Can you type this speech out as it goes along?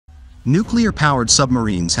Nuclear-powered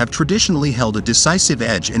submarines have traditionally held a decisive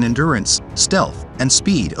edge in endurance, stealth, and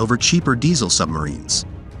speed over cheaper diesel submarines.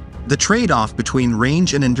 The trade-off between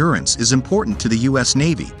range and endurance is important to the U.S.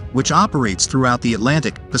 Navy, which operates throughout the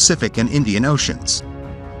Atlantic, Pacific, and Indian Oceans.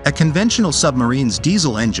 A conventional submarine's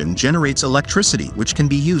diesel engine generates electricity which can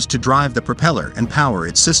be used to drive the propeller and power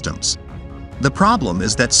its systems. The problem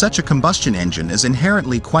is that such a combustion engine is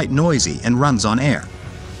inherently quite noisy and runs on air.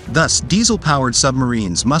 Thus, diesel-powered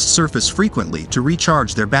submarines must surface frequently to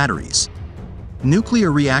recharge their batteries.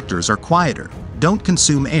 Nuclear reactors are quieter, don't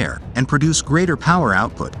consume air, and produce greater power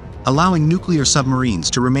output, allowing nuclear submarines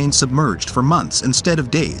to remain submerged for months instead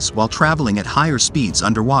of days while traveling at higher speeds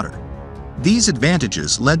underwater. These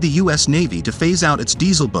advantages led the U.S. Navy to phase out its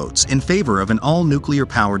diesel boats in favor of an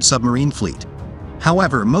all-nuclear-powered submarine fleet.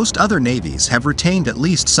 However, most other navies have retained at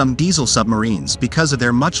least some diesel submarines because of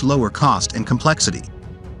their much lower cost and complexity.